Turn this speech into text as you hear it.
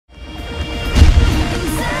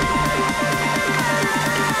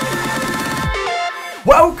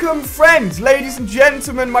Welcome friends, ladies and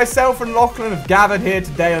gentlemen, myself and Lachlan have gathered here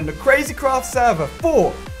today on the Crazy Craft server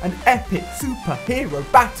for an epic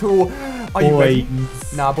superhero battle. Are you ready?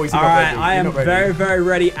 Nah, boys, you're not ready. I am very, very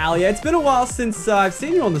ready, Ali. It's been a while since I've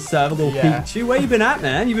seen you on the server, little Pikachu. Where you been at,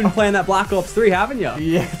 man? You've been playing that Black Ops 3, haven't you?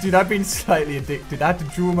 Yeah, dude, I've been slightly addicted. I had to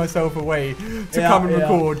draw myself away to come and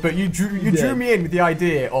record, but you drew me in with the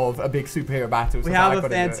idea of a big superhero battle. So we have a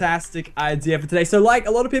fantastic idea for today. So, like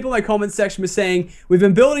a lot of people in my comment section were saying, we've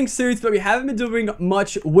been building suits, but we haven't been doing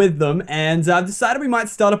much with them, and I've decided we might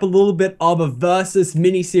start up a little bit of a versus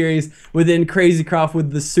mini-series within Crazy Craft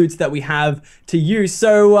with the suits that we have to use.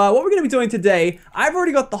 So what we're going to be doing today, I've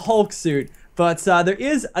already got the Hulk suit, but there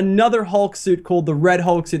is another Hulk suit called the Red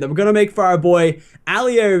Hulk suit that we're going to make for our boy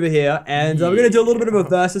Ali over here, and we're going to do a little bit of a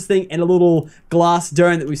versus thing in a little glass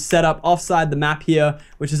dome that we set up offside the map here,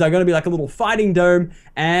 which is going to be like a little fighting dome,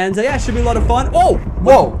 and yeah, it should be a lot of fun. Oh,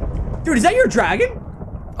 whoa, dude, is that your dragon?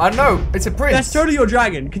 I know, it's a prince. That's totally your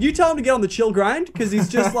dragon. Could you tell him to get on the chill grind? Because he's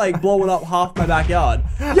just like blowing up half my backyard.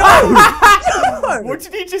 Yo! What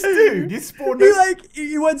did he just do? You spawned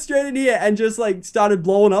he went straight in here and just like started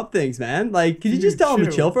blowing up things, man. Like, could you just tell him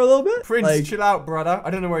to chill for a little bit? Prince, like, chill out, brother. I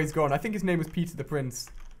don't know where he's gone. I think his name was Peter the Prince.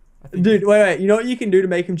 Dude, wait. You know what you can do to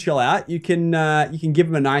make him chill out? You can give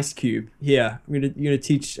him an ice cube. Here, I'm gonna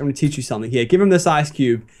teach you something. Here, give him this ice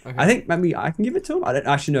cube. Okay. I think maybe I can give it to him. I don't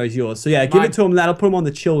actually know it's yours. So yeah, give it to him. That'll put him on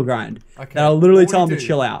the chill grind. Okay. That'll literally tell him to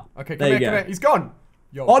chill out. Okay, come here. He's gone.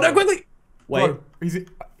 Yo, oh no, quickly! Wait. Bro,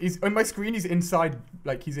 he's on my screen. He's inside.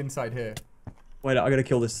 Like he's inside here. Wait, I gotta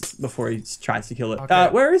kill this before he tries to kill it. Okay.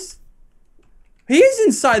 Where is? He is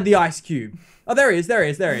inside the ice cube. Oh, there he is.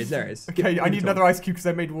 Okay, I need another ice cube because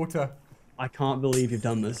I made water. I can't believe you've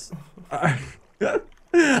done this.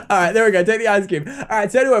 Alright, there we go. Take the ice cube.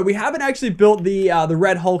 Alright, so anyway, we haven't actually built the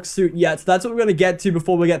Red Hulk suit yet, so that's what we're going to get to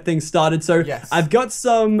before we get things started. So I've got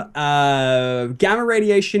some gamma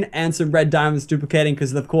radiation and some red diamonds duplicating,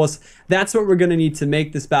 because of course, that's what we're going to need to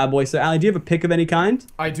make this bad boy. So Ali, do you have a pick of any kind?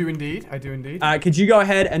 I do indeed. Alright, could you go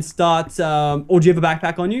ahead and start, or do you have a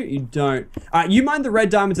backpack on you? You don't. Alright, you mind the red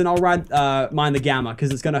diamonds and I'll mind the gamma,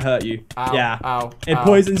 because it's going to hurt you. Ow, it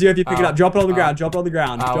poisons you if you pick it up. Drop it on the ground. Drop it on the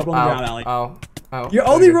ground, Ali. You're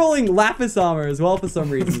only rolling lapis armor as well for some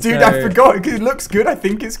reason. Dude, I forgot. It looks good. I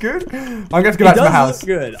think it's good. I'm going to have to go back to my house. It does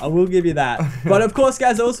look good. I will give you that. But of course,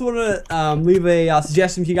 guys, I also want to leave a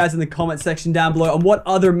suggestion for you guys in the comment section down below on what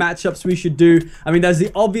other matchups we should do. I mean, there's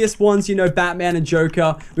the obvious ones, you know, Batman and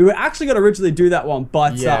Joker. We were actually going to originally do that one,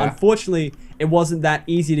 but unfortunately, it wasn't that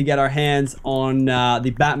easy to get our hands on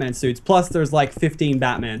the Batman suits. Plus, there's like 15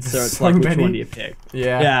 Batmans, so it's like, which one do you pick?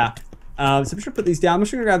 Yeah. So I'm just gonna put these down. I'm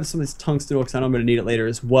just gonna grab some of this tungsten ore because I know I'm gonna need it later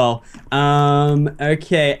as well.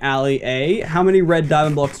 Okay, Ali-A. How many red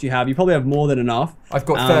diamond blocks do you have? You probably have more than enough. I've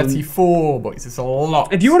got 34, boys. It's a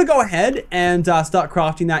lot. If you want to go ahead and start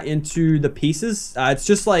crafting that into the pieces, it's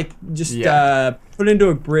just like put it into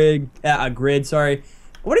a grid. Sorry.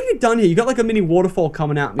 What have you done here? You got like a mini waterfall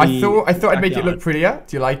coming out. I thought I'd make it look prettier.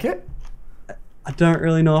 Do you like it? I don't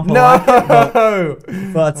really know if I like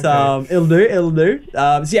it, but okay. It'll do.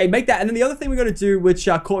 So yeah, make that. And then the other thing we got to do, which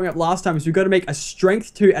caught me up last time, is we've got to make a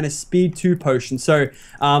strength 2 and a speed 2 potion. So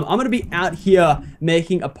I'm going to be out here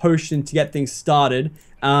making a potion to get things started.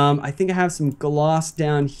 I think I have some glass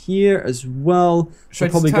down here as well. Should I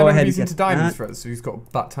probably go ahead and get into diamonds for us? So he's got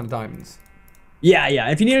a ton of diamonds. Yeah.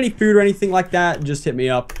 If you need any food or anything like that, just hit me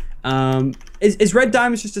up. Is red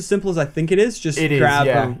diamonds just as simple as I think it is? Just grab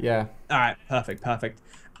them. Yeah. All right, perfect.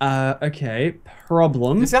 Okay,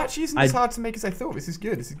 problem. This actually isn't as hard to make as I thought. This is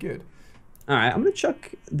good. All right, I'm gonna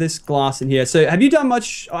chuck this glass in here. So, have you done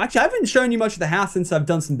much? Oh, actually, I haven't shown you much of the house since I've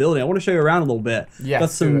done some building. I want to show you around a little bit. Yeah,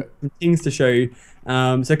 got some things to show you.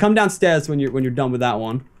 So come downstairs when you're done with that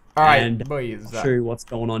one. All right, and I'll show you what's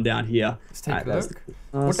going on down here. Let's take a look.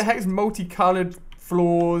 What the heck is multicolored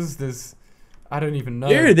floors? I don't even know.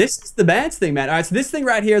 Dude, this is the bad thing, man. All right, so this thing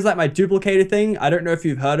right here is like my duplicated thing. I don't know if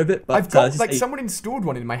you've heard of it, but I've got like someone installed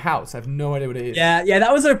one in my house. I have no idea what it is. Yeah,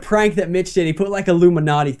 that was a prank that Mitch did. He put like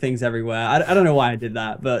Illuminati things everywhere. I don't know why I did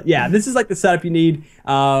that, but yeah, this is like the setup you need.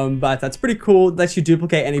 But that's pretty cool. It lets you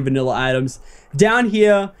duplicate any vanilla items. Down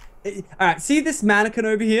here, all right, see this mannequin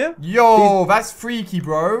over here? Yo, that's freaky,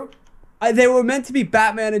 bro. They were meant to be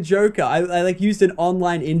Batman and Joker. I like used an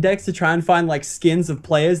online index to try and find like skins of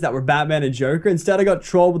players that were Batman and Joker. Instead, I got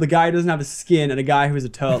trolled with a guy who doesn't have a skin and a guy who is a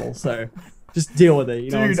turtle. So just deal with it.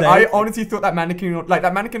 You know what I'm saying? I honestly thought that mannequin, like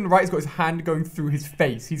that mannequin on the right, has got his hand going through his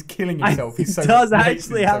face. He's killing himself. He does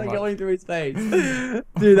actually have it going through his face.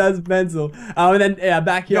 Dude, that's mental. And then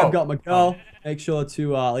back here I've got my girl. make sure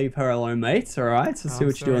to leave her alone, mate. All right, so see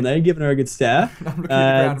what sorry. you're doing there. You're giving her a good stare. I'm looking at the ground.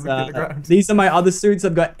 I'm looking at the ground. These are my other suits.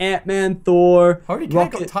 I've got Ant-Man, Thor, Holy cow,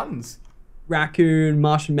 Rocket, got tons. Raccoon,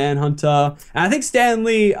 Martian Manhunter, and I think Stan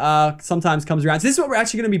Lee sometimes comes around. So this is what we're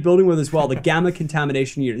actually going to be building with as well, the Gamma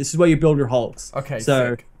Contamination Unit. This is where you build your Hulks. Okay,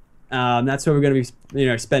 so sick. that's where we're going to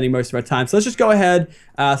be, spending most of our time. So let's just go ahead,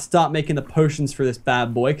 start making the potions for this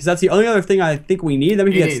bad boy, because that's the only other thing I think we need. Then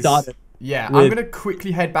we can get started. Yeah, I'm going to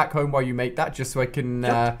quickly head back home while you make that, just so I can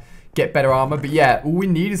get better armor. But yeah, all we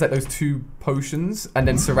need is like those 2 potions, and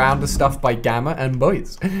then surround the stuff by Gamma, and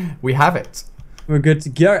boys, we have it. We're good to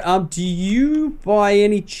go. Do you, by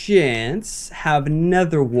any chance, have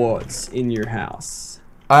nether warts in your house?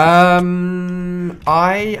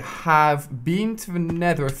 I have been to the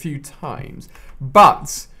nether a few times,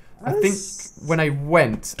 but I think when I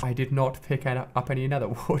went, I did not pick up any nether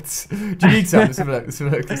warts. Do you need some? Let's have a look. Let's have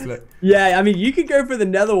a look. Let's have a look. Yeah, I mean, you could go for the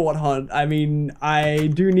nether wart hunt. I mean, I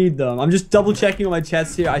do need them. I'm just double checking on my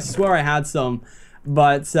chest here. I swear I had some,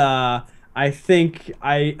 but I think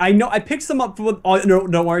I know I picked some up for. Oh no,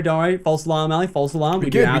 don't worry. False alarm, Ali. False alarm. We're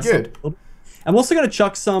good. I'm also gonna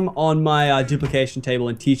chuck some on my duplication table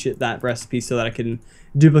and teach it that recipe so that I can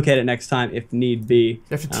duplicate it next time if need be. You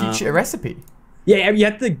have to teach it a recipe. Yeah, you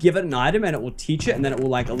have to give it an item and it will teach it, and then it will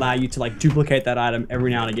like allow you to like duplicate that item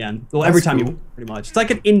every now and again. Well, every time you pretty much. It's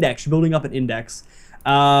like an index. You're building up an index.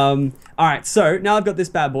 All right, so now I've got this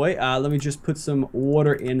bad boy. Let me just put some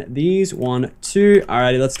water in these. 1, 2.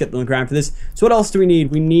 Alrighty, let's get on the ground for this. So what else do we need?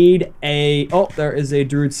 We need a. Oh, there is a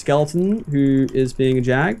druid skeleton who is being a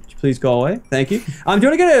jag. Please go away. Thank you. Do you want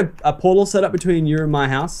to get a portal set up between you and my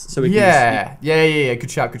house so we can? Yeah. Good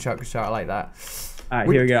shout. I like that. All right,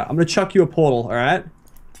 here we go. I'm gonna chuck you a portal. All right.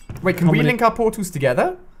 Wait, can we link our portals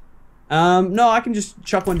together? No, I can just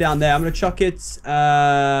chuck one down there. I'm gonna chuck it.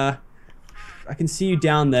 I can see you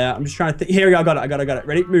down there. I'm just trying to think. Here we go. I got it.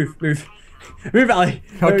 Ready? Move, Ali.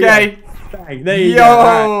 Okay. Bang. There you go.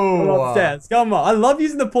 All right. Upstairs. Come on. I love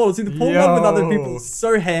using the portal. See, the portal with other people is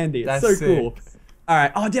so handy. It's so cool. All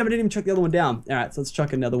right. Oh, damn, I didn't even chuck the other one down. All right, so let's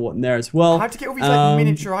chuck another one there as well. How'd you get all these like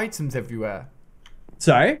miniature items everywhere?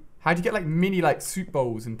 Sorry? How'd you get like mini like soup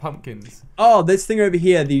bowls and pumpkins? Oh, this thing over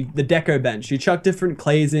here, the deco bench. You chuck different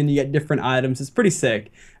clays in, you get different items. It's pretty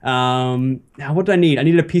sick. Now, what do I need? I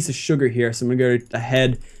need a piece of sugar here, so I'm gonna go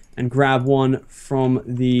ahead and grab one from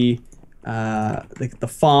the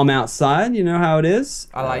farm outside. You know how it is.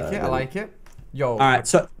 I like it. Yo. All right,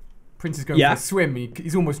 so Prince is going for a swim.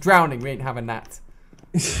 He's almost drowning. We ain't having that.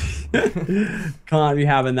 Can't be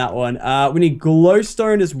having that one. We need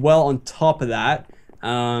glowstone as well on top of that.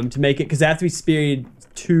 To make it, because they have to be speed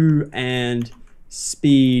 2 and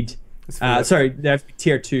speed. Sorry, they have to be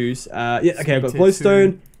tier 2s. Yeah, okay, I've got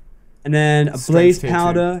glowstone, and then a blaze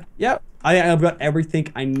powder. Yep, I think I've got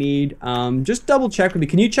everything I need. Just double check with me.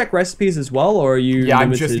 Can you check recipes as well, or are you? Yeah,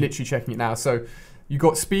 limited? I'm just literally checking it now. So you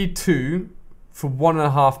got speed 2 for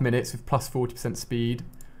 1.5 minutes with plus 40% speed.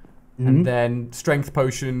 And then strength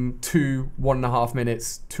potion 2, 1.5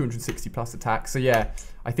 minutes, 260 plus attack. So yeah,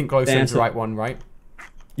 I think glowstone's the right one, right?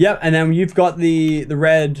 Yep, and then you've got the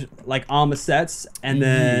red like armor sets, and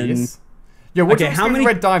then yeah. What how many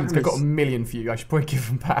red diamonds? I've got a million for you. I should probably give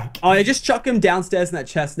them back. Oh, yeah, just chuck them downstairs in that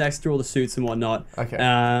chest next to all the suits and whatnot. Okay.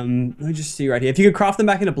 Let me just see right here. If you could craft them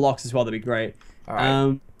back into blocks as well, that'd be great. All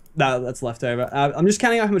right. That's left over. I'm just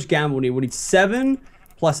counting out how much gamma we'll need. We'll need 7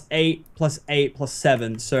 plus 8 plus 8 plus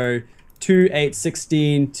 7. So 2, 8,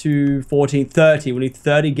 16, 2, 14, 30. We need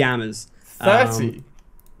 30 gammas. 30?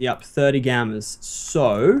 Yep, 30 gammas.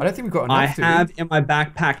 So I don't think we've got enough. I have in my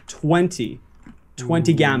backpack 20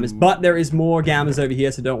 gammas, but there is more gammas over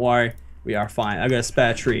here, so don't worry. We are fine. I got a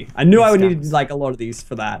spare tree. I knew I would need like a lot of these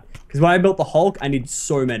for that, because when I built the Hulk, I need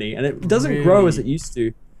so many, and it doesn't grow as it used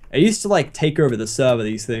to. It used to like take over the server,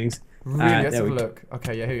 these things. Really? Let's have a look.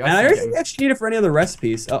 Okay, yeah. Here you go. And I don't think I actually need it for any other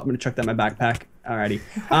recipes. Oh, I'm gonna chuck that in my backpack. Alrighty.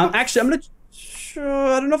 Actually, I'm gonna.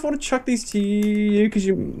 I don't know if I want to chuck these to you because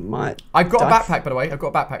you might. I've got a backpack, by the way. I've got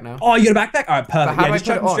a backpack now. Oh, you got a backpack? All right, perfect. How yeah, do just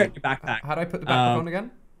I chuck put it them straight on? in your backpack. How do I put the backpack on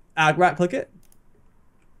again? Right click it.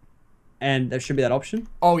 And there should be that option.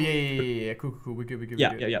 Oh, yeah. Cool. We're good.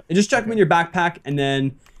 Yeah. And just chuck them in your backpack, and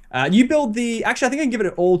then you build the. Actually, I think I can give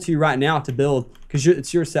it all to you right now to build because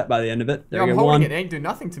it's your set by the end of it. There I'm you go. holding 1, it. It ain't doing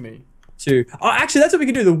nothing to me. 2. Oh, actually, that's what we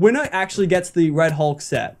can do. The winner actually gets the Red Hulk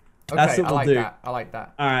set. That's Okay, what we'll do. I like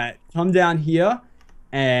that. All right, come down here,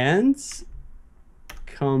 and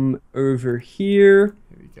come over here.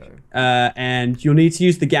 Here we go. And you'll need to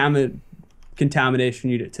use the gamma contamination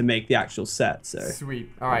unit to make the actual set. So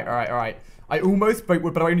sweet. All right. I almost, but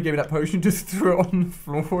I only gave it that potion, just threw it on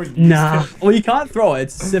the floor. And Nah. Well, you can't throw it.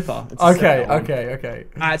 It's a sipper. It's a okay, sipper okay.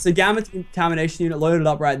 All right, so gamma contamination unit loaded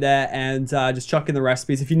up right there, and just chuck in the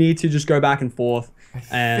recipes. If you need to, just go back and forth,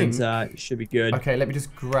 and it should be good. Okay, let me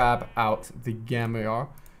just grab out the gamma.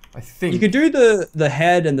 I think you could do the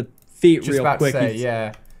head and the feet just real about quick. To say,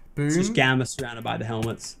 yeah. Boom. It's just gamma surrounded by the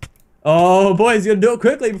helmets. Oh, boys, you gotta do it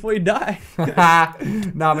quickly before you die.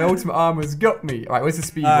 Nah, my ultimate armor's got me. All right, where's the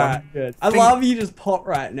speed one? Right, good. I love you just pop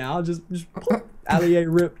right now. Just pop. MoreAli-A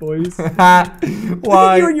rip, boys. Why? Look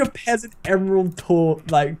at you and your peasant emerald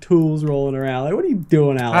tools rolling around. Like, what are you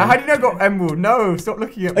doing, Alan? How do you know I got emerald? No, stop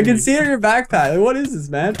looking at me. I can see it in your backpack. Like, what is this,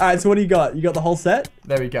 man? All right, so what do you got? You got the whole set?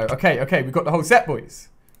 There we go. Okay, we've got the whole set, boys.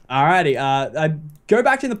 Alrighty, go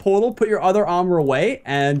back to the portal, put your other armor away,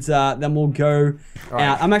 and then we'll go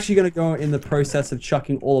out. I'm actually going to go in the process of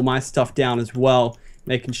chucking all of my stuff down as well,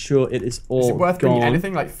 making sure it is all Is it worth gone. bringing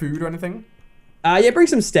anything, like food or anything? Yeah, bring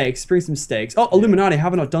some steaks, Oh, Illuminati,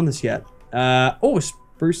 haven't I done this yet? Oh,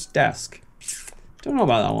 spruce desk. Don't know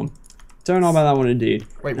about that one. Don't know about that one indeed.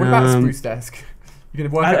 Wait, what about a spruce desk? You're going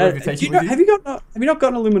to work out whether to take it with you? Have you not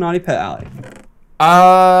got an Illuminati pet, Ali?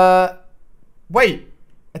 Wait.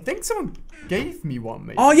 I think someone gave me one,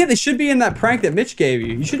 maybe. Oh, yeah, they should be in that prank that Mitch gave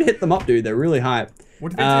you. You should hit them up, dude. They're really hype.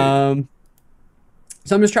 What did they do?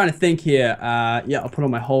 So I'm just trying to think here. Yeah, I'll put on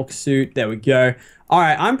my Hulk suit. There we go. All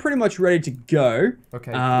right, I'm pretty much ready to go.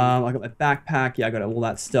 Okay. I got my backpack. Yeah, I got all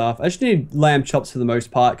that stuff. I just need lamb chops for the most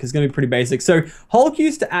part because it's going to be pretty basic. So Hulk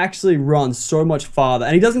used to actually run so much farther.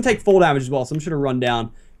 And he doesn't take fall damage as well, so I'm just going to run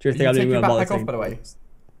down. You take your backpack off, by the way?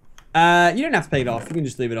 You don't have to take it off. You can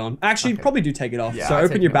just leave it on. Actually, probably do take it off. Yeah, so I'll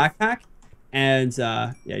open your backpack and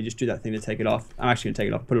yeah, you just do that thing to take it off. I'm actually going to take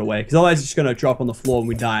it off, put it away. Because otherwise it's just going to drop on the floor and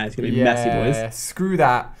we die. It's going to be messy, boys. Yeah, screw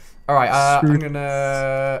that. All right, I'm going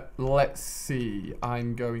to, let's see.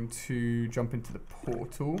 I'm going to jump into the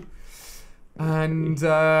portal. And,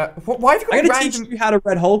 why have you got I got to teach you how to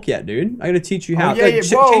Red Hulk yet, dude. I got to teach you how. Oh, yeah,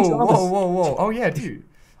 whoa. Oh, yeah, dude.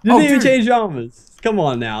 You didn't even change armors. Come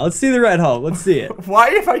on now. Let's see the Red Hulk. Let's see it.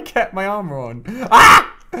 Why if I kept my armor on?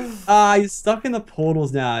 Ah! You're stuck in the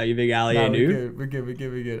portals now, you big MoreAli-A noob. We're good.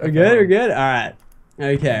 We're good? Alright.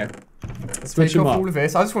 Okay. Let's switch off all of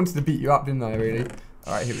this. I just wanted to beat you up, didn't I, really?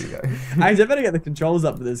 Alright, here we go. I better get the controls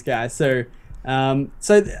up for this guy. So,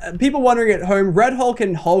 people wondering at home, Red Hulk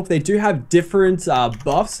and Hulk, they do have different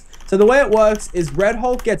buffs. So the way it works is Red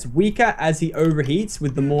Hulk gets weaker as he overheats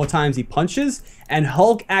with the more times he punches, and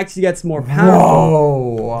Hulk actually gets more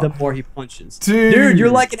powerful the more he punches. Dude, you're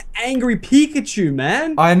like an angry Pikachu,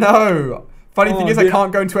 man. I know. Funny thing is, I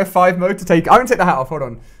can't go into F5 mode to take. I'm gonna take the hat off. Hold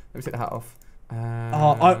on. Let me take the hat off.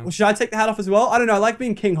 Should I take the hat off as well? I don't know. I like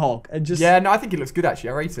being King Hulk. Yeah, no, I think it looks good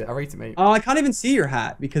actually. I rate it, mate. Oh, I can't even see your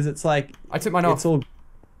hat because it's like I took mine off.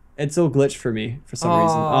 It's all glitched for me for some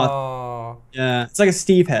reason. Yeah, it's like a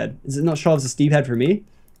Steve head. Is it not sure it's a Steve head for me?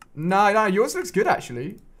 No, yours looks good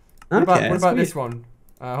actually. What about this one?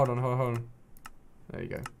 Hold on. There you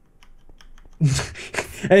go.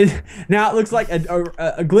 And now it looks like a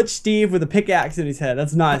glitch Steve with a pickaxe in his head.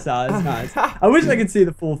 That's nice, That's nice. I wish I could see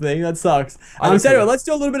the full thing. That sucks. So anyway, let's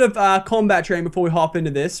do a little bit of combat training before we hop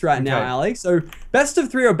into this now, Alex. So best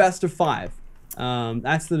of 3 or best of 5?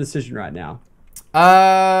 That's the decision right now.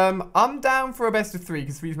 I'm down for a best of 3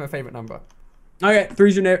 because 3 is my favorite number. Okay,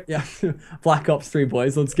 3's your Black Ops 3,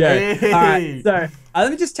 boys. Let's go. Hey. All right, so let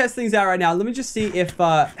me just test things out right now. Let me just see if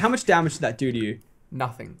how much damage did that do to you?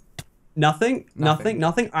 Nothing. Nothing.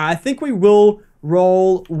 I think we will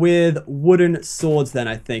roll with wooden swords then,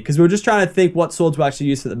 I think. Because we were just trying to think what swords we'll actually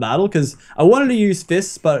use for the battle. Because I wanted to use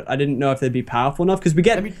fists, but I didn't know if they'd be powerful enough. Because we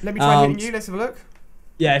get... Let me try hitting you. Let's have a look.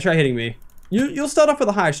 Yeah, try hitting me. You'll start off with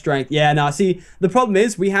a higher strength. Yeah, no, see, the problem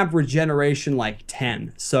is we have regeneration like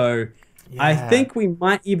 10. So... Yeah. I think we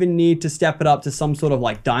might even need to step it up to some sort of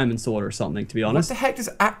like diamond sword or something, to be honest. What the heck does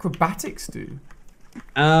acrobatics do?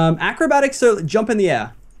 Acrobatics, so jump in the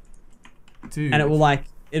air. Dude. And it'll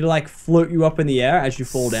like float you up in the air as you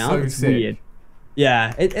fall down. So it's sick. Weird.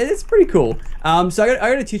 Yeah, it's pretty cool. So I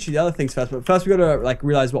got to teach you the other things first, but first we got to like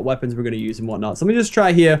realize what weapons we're going to use and whatnot. So let me just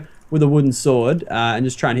try here with a wooden sword and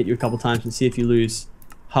just try and hit you a couple times and see if you lose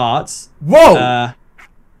hearts. Whoa!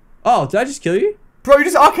 Oh, did I just kill you? Bro, you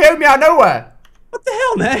just RKO'd me out of nowhere. What the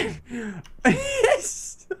hell, man?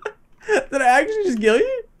 Did I actually just kill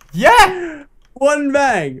you? Yeah. One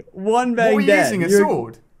bang. What were you using, a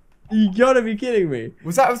sword? You gotta be kidding me.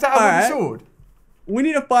 Was that a wooden sword? We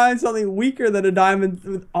need to find something weaker than a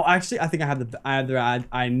diamond. Oh, actually, I think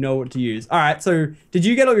I know what to use. All right, so did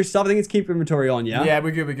you get all your stuff? I think it's keep inventory on, yeah? Yeah,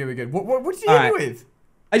 we're good. What did you hit me with?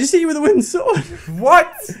 I just hit you with a wooden sword.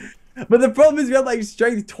 What? But the problem is we have like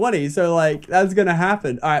strength 20, so like that's gonna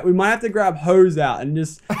happen. All right, we might have to grab hose out and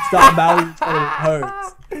just start battling each other with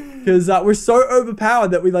hose. Because we're so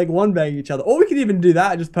overpowered that we like one bang each other. Or we could even do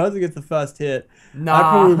that and just person gets the first hit.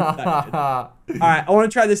 Nah. All right, I want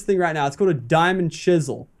to try this thing right now. It's called a diamond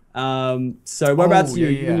chisel. So whereabouts you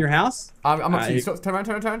in your house? I'm up to you. Turn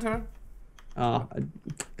around.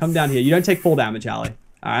 Come down here. You don't take full damage, Ali.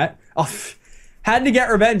 All right. Oh, had to get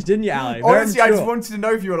revenge, didn't you, Ali? Honestly, I just wanted to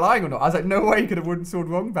know if you were lying or not. I was like, no way you could have wooden sword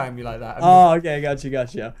wrong bang me like that. Oh, okay,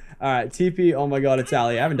 gotcha. All right, TP. Oh my God, it's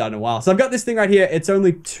Ali. I haven't done it in a while. So I've got this thing right here. It's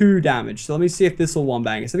only 2 damage. So let me see if this will one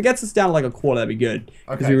bang us. If it gets us down to like a quarter, that'd be good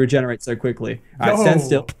because we regenerate so quickly. All right, stand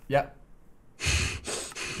still. Yep.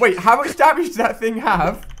 Wait, how much damage does that thing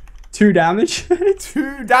have? 2 damage.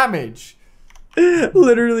 2 damage.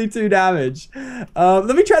 Literally 2 damage.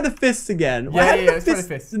 Let me try the fists again. Yeah, let's try the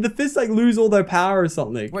fists. Did the fists like lose all their power or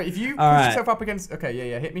something? Wait, if you push yourself up against...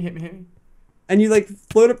 Okay, yeah. Hit me. And you like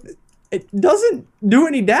float up... It doesn't do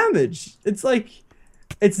any damage. It's like...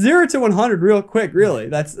 It's 0 to 100 real quick, really.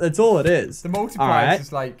 That's all it is. The multiplier is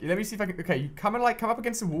just like... Let me see if I can... Okay, you come up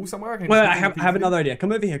against the wall somewhere? Wait, I have another idea.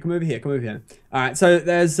 Come over here. Alright, so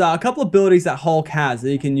there's a couple abilities that Hulk has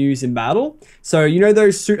that you can use in battle. So, you know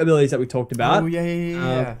those suit abilities that we talked about? Oh,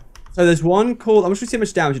 yeah. So there's one called... I'm just going to see how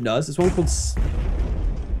much damage it does. There's one called...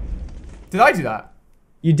 Did I do that?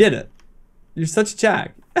 You did it. You're such a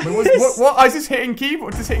jag. Wait, what? I was just hitting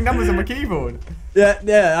numbers on my keyboard. Yeah,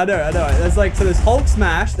 I know. There's like, so there's Hulk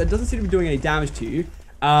Smash that doesn't seem to be doing any damage to you.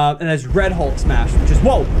 And there's Red Hulk Smash, which is,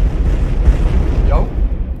 whoa! Yo?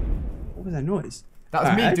 What was that noise? That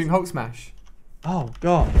was me doing Hulk Smash. Oh,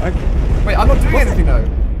 God. Okay. Wait, I'm not doing anything though.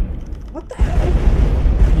 What the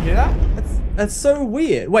hell? You hear that? That's so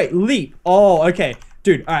weird. Wait, leap. Oh, okay.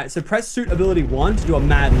 Dude, alright, so press suit ability 1 to do a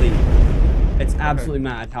mad leap. It's absolutely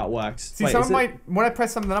mad how it works. See, when I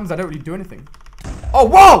press some of the numbers, I don't really do anything. Oh,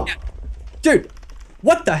 whoa! Yeah. Dude,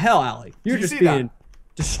 what the hell, Ali? You're just being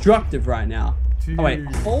destructive right now. Dude. Oh, wait,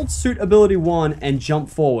 hold suit ability 1 and jump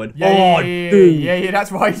forward. Dude. Yeah,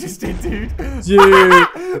 that's what I just did, dude.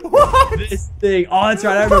 Dude. What? This thing. Oh, that's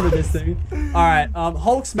right, I remember this thing. Alright,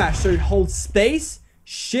 Hulk Smash. So hold space,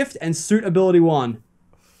 shift, and suit ability 1.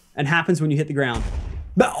 And happens when you hit the ground.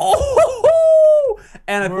 But,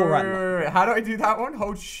 and I fall right. Wait. How do I do that one?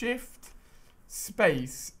 Hold shift,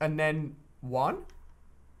 space, and then 1?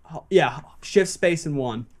 Yeah, shift, space, and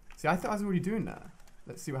 1. See, I thought I was already doing that.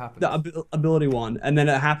 Let's see what happens. The ability 1, and then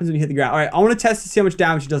it happens when you hit the ground. All right, I want to test to see how much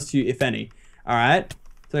damage it does to you, if any. All right.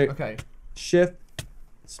 So okay. Shift,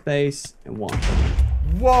 space, and 1.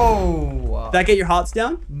 Whoa! Did that get your hearts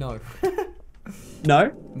down? No.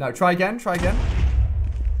 No. No. Try again.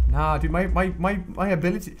 Nah, dude, my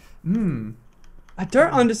ability. I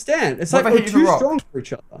don't understand. It's like we're too strong for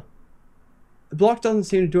each other. The block doesn't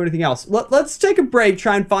seem to do anything else. Let's take a break,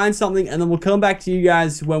 try and find something, and then we'll come back to you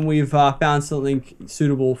guys when we've found something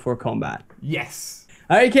suitable for combat. Yes.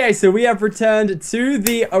 Okay, so we have returned to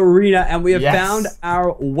the arena, and we have found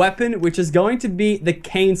our weapon, which is going to be the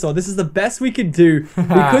cane sword. This is the best we could do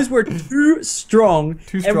because we're too strong.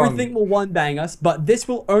 Everything will one-bang us, but this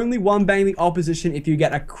will only one-bang the opposition if you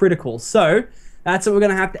get a critical. So that's what we're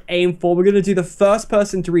going to have to aim for. We're going to do the first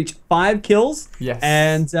person to reach 5 kills. Yes.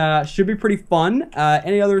 And should be pretty fun.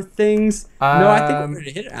 Any other things? No, I think we're going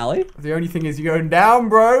to hit it, Ali. The only thing is you're going down,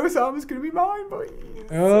 bro. So it's going to be mine, boy.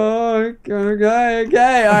 Oh, okay. All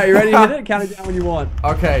right, you ready to hit it? Count it down when you want.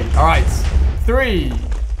 Okay, all right. 3,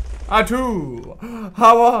 2,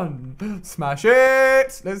 1. Smash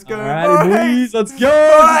it. Let's go. All right, boys. Let's go.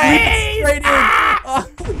 Straight in. Oh,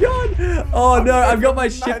 my God. Oh, no. I've got my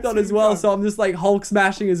shift on as well, so I'm just like Hulk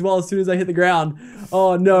smashing as well as soon as I hit the ground.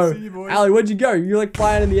 Oh, no. Ali, where'd you go? You're like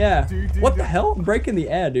flying in the air. What the hell? I'm breaking the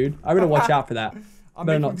air, dude. I'm going to watch out for that. I'm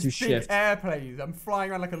better not do shift. Airplanes. I'm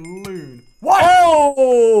flying around like a loon. What?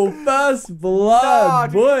 Oh, first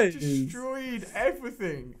blood, boys. Destroyed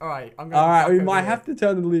everything. All right, I'm gonna. All right, we might have to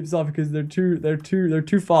turn the leaps off because they're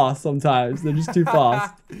too fast sometimes. They're just too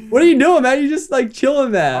fast. What are you doing, man? You're just like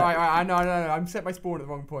chilling there. All right, I know. I'm set my spawn at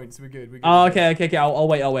the wrong point, so we're good. Oh, okay. I'll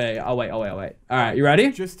wait. All right, you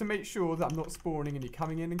ready? Just to make sure that I'm not spawning and you're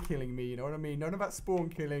coming in and killing me. You know what I mean? None about spawn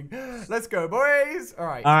killing. Let's go, boys. All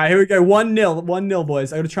right. All right, here we go. 1-0,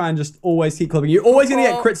 boys. I'm gonna try and just always keep clipping. You're always gonna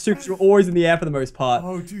get crits too because you're always in the air for the most part.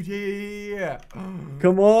 Oh, dude, yeah.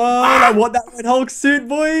 Come on, I want that Red Hulk suit,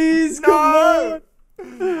 boys. No.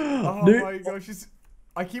 Come on. Oh my gosh,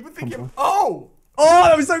 I keep on thinking. Oh,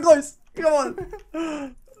 that was so close. Come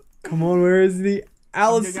on. Come on, where is the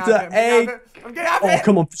Alistair egg? I'm getting out of it. Oh,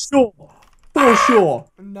 come on, for sure.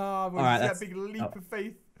 Nah, boys, that big leap of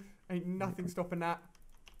faith. Ain't nothing stopping that.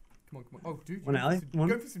 Come on, come on. Oh, dude. Come on, Ali. Come on.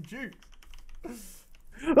 Go for some juke.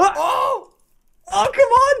 Ah! Oh! Oh, come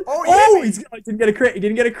on! Oh, he didn't get a crit. He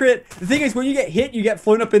didn't get a crit. The thing is, when you get hit, you get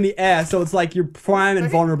flown up in the air, so it's like you're prime and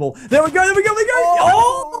vulnerable. There we go, there we go, there we go!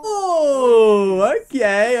 Oh!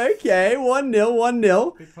 Okay, okay. 1-0,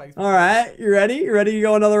 1-0. Big plays. All right, you ready? You ready to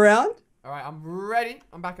go another round? All right, I'm ready.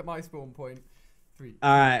 I'm back at my spawn point. 3.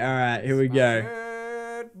 All right, here we go.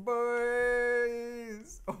 Good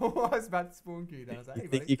boys. Oh, I was about to spawn Q. I was like, hey,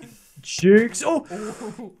 Think buddy. you can jukes? Oh,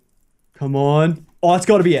 Oh. come on. Oh, that's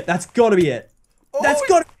got to be it. That's got to be it. That's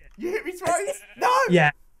got to be it. You hit me twice. No.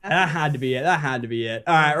 Yeah, that had to be it. That had to be it.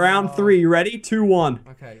 All right, round 3. You ready? 2-1.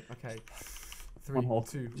 Okay, okay. 3, One hole.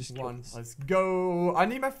 2, Just 1. Let's go. I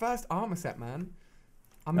need my first armor set, man.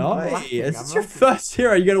 I'm Oh, lacking, hey, this I'm is your lacking. first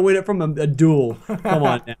hero. You're going to win it from a duel. Come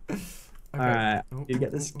on now. Okay. All right, Oh, you get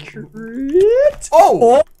oh, this oh, oh, crit.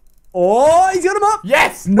 Oh! Oh, he's got him up.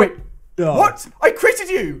 Yes! No. Wait, what? I critted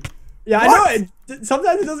you! Yeah, What? I know.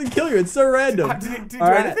 Sometimes it doesn't kill you. It's so random. Did it do All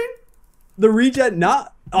right. anything? The regen, nah.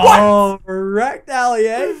 What? Oh, correct,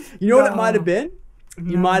 MoreAli-A. You know what it might have been?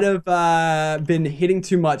 You No. might have been hitting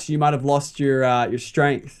too much. You might have lost your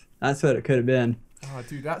strength. That's what it could have been. Oh,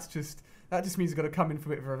 dude, that just means you've got to come in for a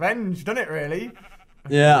bit of revenge, doesn't it, really?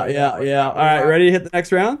 Yeah. All right, ready to hit the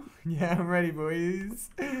next round? Yeah, I'm ready, boys.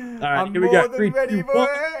 All right, I'm here we more go. than 3, ready, 2, 1. boys.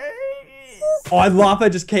 Oh, I laugh. I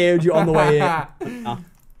just KO'd you on the way in.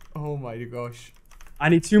 Oh my gosh. I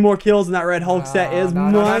need 2 more kills, and that red Hulk set is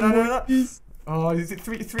No. mine. Oh, is it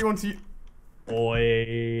 3-1 to you?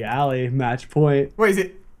 Boy, Ali, match point. Wait, is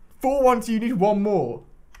it 4-1 to you? Need 1 more.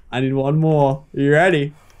 I need 1 more. Are you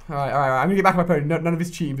ready? All right. I'm gonna get back on my podium. None of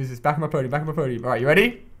his cheating business. Back on my podium. All right, you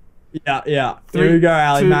ready? Yeah. 3, Here we go,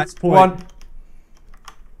 Ali. 2, Match point. 1.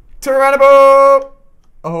 Tyrannable!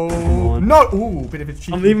 Oh on. no! Ooh, bit of a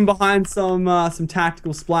cheat. I'm leaving behind some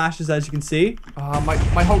tactical splashes, as you can see.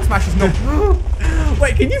 My Hulk smash is not.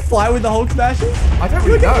 Wait, can you fly with the Hulk smashes? I don't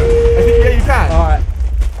really know. I think yeah, you can. All right.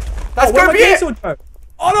 That's where'd gonna my be cane it. sword go?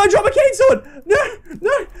 Oh no! I dropped my cane sword. No!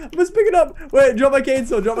 I must pick it up. Wait, drop my cane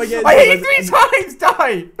sword. I hit you 3 times.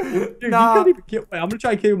 Die. Dude, Nah. you couldn't even kill. Wait, I'm gonna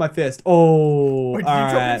try and kill you with my fist. Oh, Wait, did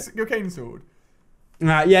all you right. drop your cane sword? All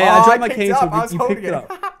right, yeah, Oh, I dropped my picked cane it up. sword. I was You holding picked it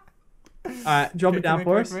up. All right, drop it down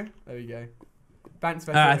for us. There we go. Bounce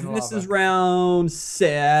All right, I think this is round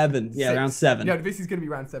 7. Yeah, round 7. Yeah, this is gonna be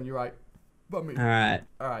round 7. You're right. But me. All right.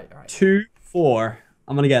 All right. 2-4.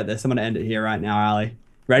 I'm gonna get this. I'm gonna end it here right now, Ali.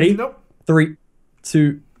 Ready? Nope. 3,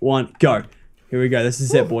 2, 1, go. Here we go. This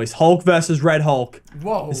is it, boys. Hulk versus Red Hulk.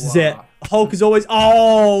 Whoa. This is it. Hulk is always.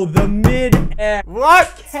 Oh, the mid-air.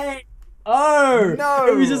 What? Oh No.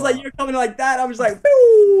 It was just like you're coming like that. I was like,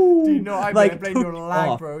 boo. Dude, no, I like, blame your took lag,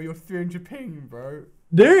 off. bro. You're 300 ping, bro.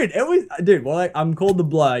 Dude, it was. Dude, well, like, I'm called the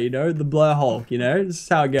Blur. You know, the Blur Hulk. You know, this is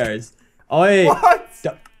how it goes. Oh, yeah. What?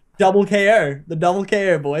 Double KO. The double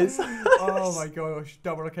KO, boys. Oh my gosh,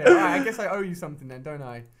 double okay. Alright, I guess I owe you something then, don't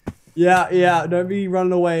I? Yeah, don't be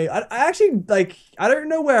running away. I actually, like, I don't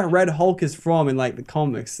know where Red Hulk is from in, like, the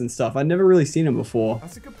comics and stuff. I've never really seen him before.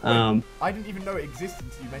 That's a good point. I didn't even know it existed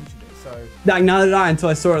until you mentioned it, so... Like, neither did I until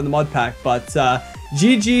I saw it in the mod pack. But,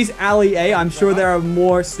 GG's MoreAli-A. I'm sure there are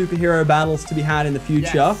more superhero battles to be had in the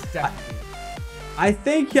future. Yes, definitely. I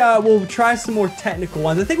think we'll try some more technical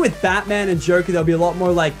ones. I think with Batman and Joker, there'll be a lot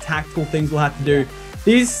more, like, tactical things we'll have to do.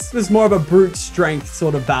 This was more of a brute strength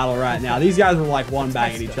sort of battle right now. These guys were like one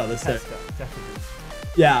banging each other. So Definitely.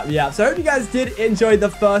 yeah. So I hope you guys did enjoy the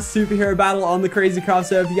first superhero battle on the Crazy Craft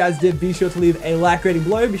server. If you guys did, be sure to leave a like rating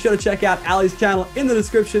below. Be sure to check out Ali's channel in the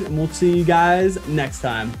description, and we'll see you guys next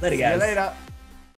time. Later, guys. See you later.